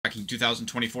Cracking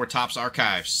 2024 Topps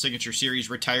Archives Signature Series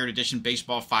Retired Edition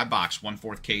Baseball 5-box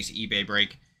 1/4 case eBay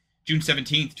break. June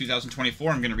 17th,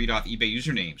 2024. I'm going to read off eBay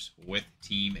usernames with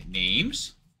team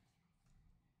names.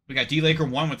 We got D-Laker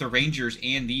 1 with the Rangers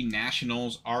and the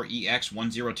Nationals. REX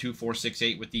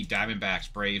 102468 with the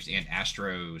Diamondbacks, Braves, and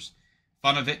Astros.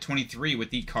 Fun of It 23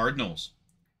 with the Cardinals.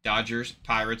 Dodgers,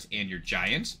 Pirates, and your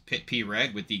Giants. Pit P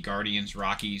Red with the Guardians,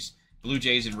 Rockies, Blue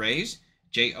Jays, and Rays.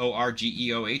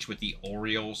 JORGEOH with the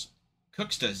Orioles.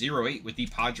 Cooksta 08 with the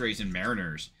Padres and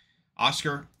Mariners.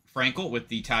 Oscar Frankel with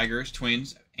the Tigers,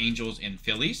 Twins, Angels, and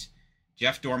Phillies.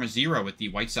 Jeff Dorma 0 with the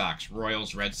White Sox,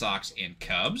 Royals, Red Sox, and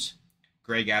Cubs.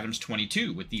 Greg Adams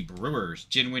 22 with the Brewers.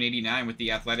 Jinwin 89 with the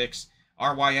Athletics.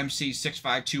 RYMC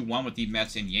 6521 with the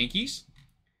Mets and Yankees.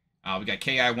 We got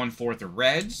KI14 with the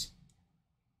Reds.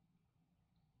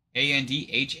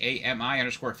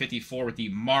 ANDHAMI_54 with the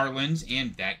Marlins,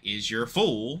 and that is your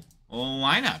full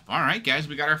lineup. All right, guys,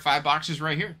 we got our 5 boxes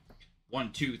right here.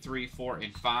 1, 2, 3, 4,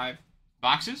 and 5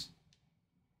 boxes.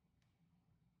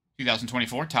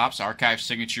 2024 Topps Archive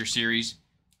Signature Series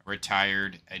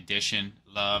Retired Edition.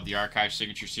 Love the Archive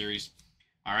Signature Series.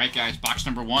 All right, guys, box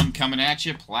number 1 coming at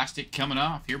you. Plastic coming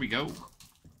off. Here we go.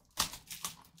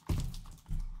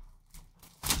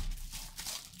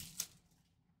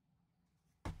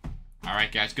 All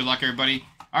right, guys, good luck, everybody.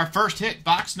 Our first hit,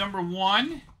 box number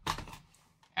 1.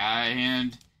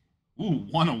 And,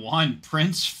 101,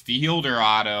 Prince Fielder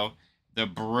auto. The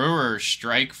Brewers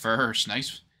strike first.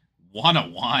 Nice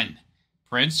 101,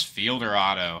 Prince Fielder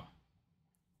auto.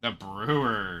 The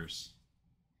Brewers.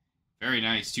 Very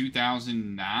nice,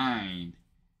 2009.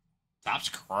 Topps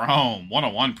Chrome,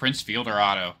 101, Prince Fielder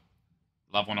auto.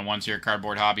 Love 101s here at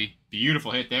Cardboard Hobby.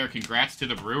 Beautiful hit there. Congrats to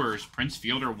the Brewers. Prince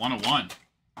Fielder 101.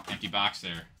 Empty box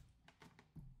there.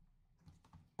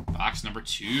 Box number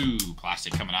 2.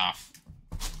 Plastic coming off.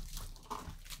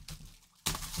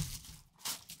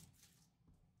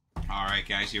 All right,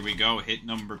 guys, here we go. Hit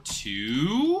number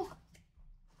 2.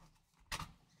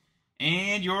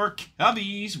 And your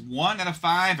Cubbies, 1 out of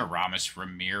 5. Aramis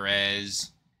Ramirez.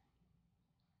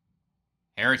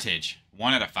 Heritage,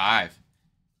 1 out of 5.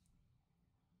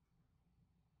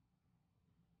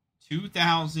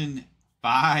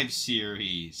 2005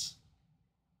 series.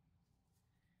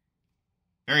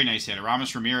 Very nice hit.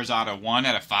 Aramis Ramirez auto, 1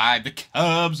 out of 5. The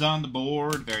Cubs on the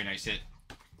board. Very nice hit.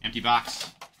 Empty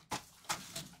box.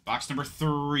 Box number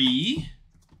 3.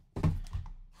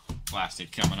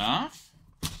 Plastic coming off.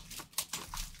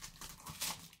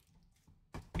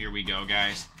 Here we go,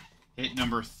 guys. Hit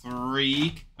number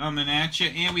 3 coming at you.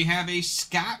 And we have a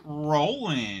Scott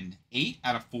Rowland, 8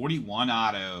 out of 41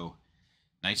 auto.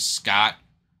 Nice Scott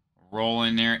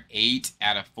Rowland there. 8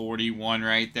 out of 41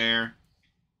 right there.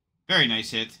 Very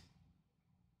nice hit.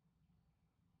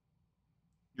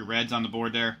 Your Reds on the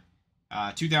board there.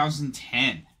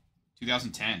 2010.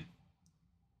 2010.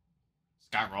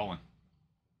 Scott Rowland.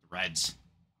 The Reds.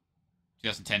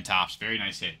 2010 Topps. Very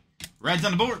nice hit. Reds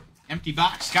on the board. Empty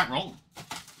box. Scott Rowland.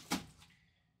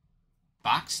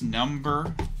 Box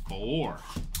number 4.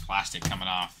 Plastic coming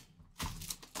off.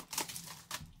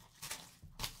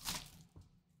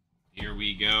 Here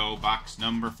we go. Box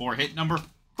number 4. Hit number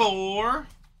 4.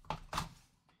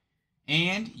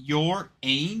 And your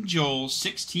Angels,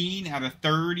 16 out of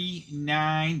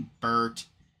 39. Bert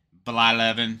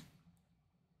Blyleven.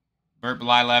 Bert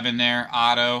Blyleven there.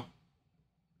 Auto.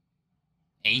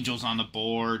 Angels on the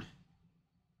board.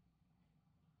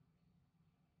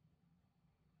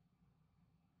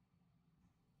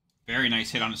 Very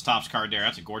nice hit on his Topps card there.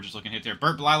 That's a gorgeous looking hit there.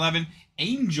 Bert Blyleven.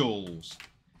 Angels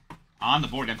on the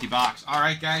board. Empty box. All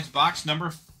right, guys. Box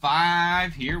number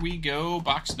 5. Here we go.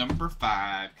 Box number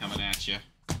 5 coming at you.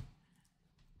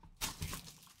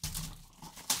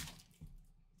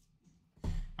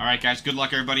 All right, guys. Good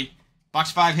luck, everybody.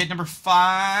 Box 5, hit number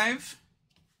 5.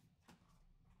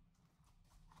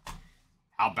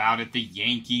 How about it? The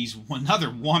Yankees. Another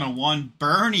 101.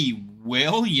 Bernie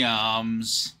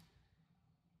Williams.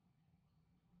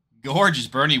 Gorgeous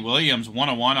Bernie Williams.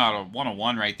 101 out of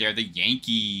 101 right there. The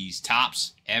Yankees.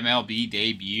 Topps MLB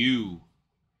debut.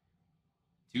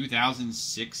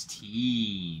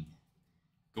 2016.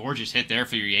 Gorgeous hit there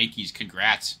for your Yankees.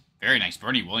 Congrats. Very nice.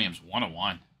 Bernie Williams,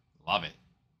 101. Love it.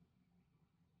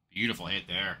 Beautiful hit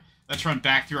there. Let's run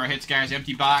back through our hits, guys.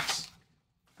 Empty box.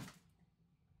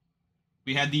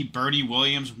 We had the Bernie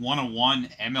Williams 101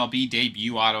 MLB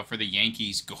debut auto for the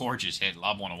Yankees. Gorgeous hit.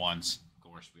 Love 101s. Of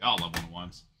course, we all love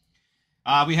 101s.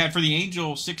 We had for the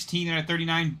Angels 16 out of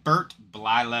 39. Bert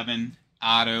Blyleven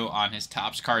auto on his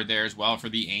Topps card there as well for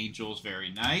the Angels.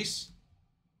 Very nice.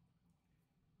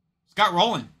 Scott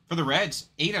Rowland for the Reds.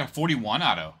 8 out of 41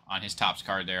 auto on his Topps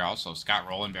card there also. Scott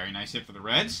Rowland, very nice hit for the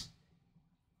Reds.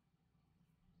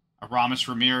 Aramis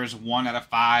Ramirez, 1 out of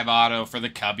 5 auto for the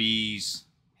Cubbies.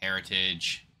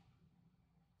 Heritage.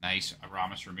 Nice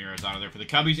Aramis Ramirez auto there for the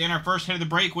Cubbies. And our first hit of the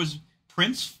break was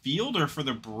Prince Fielder for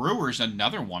the Brewers.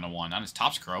 Another 101 on his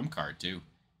Topps Chrome card, too.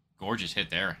 Gorgeous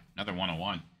hit there. Another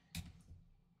 101.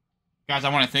 Guys, I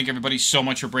want to thank everybody so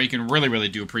much for breaking. Really, really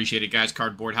do appreciate it, guys.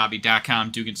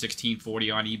 CardboardHobby.com,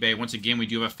 Dugan1640 on eBay. Once again, we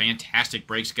do have a fantastic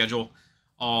break schedule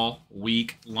all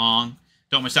week long.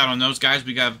 Don't miss out on those, guys.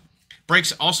 We have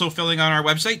breaks also filling on our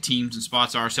website. Teams and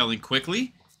spots are selling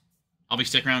quickly. I'll be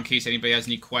sticking around in case anybody has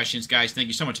any questions. Guys, thank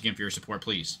you so much again for your support.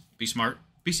 Please be smart,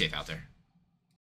 be safe out there.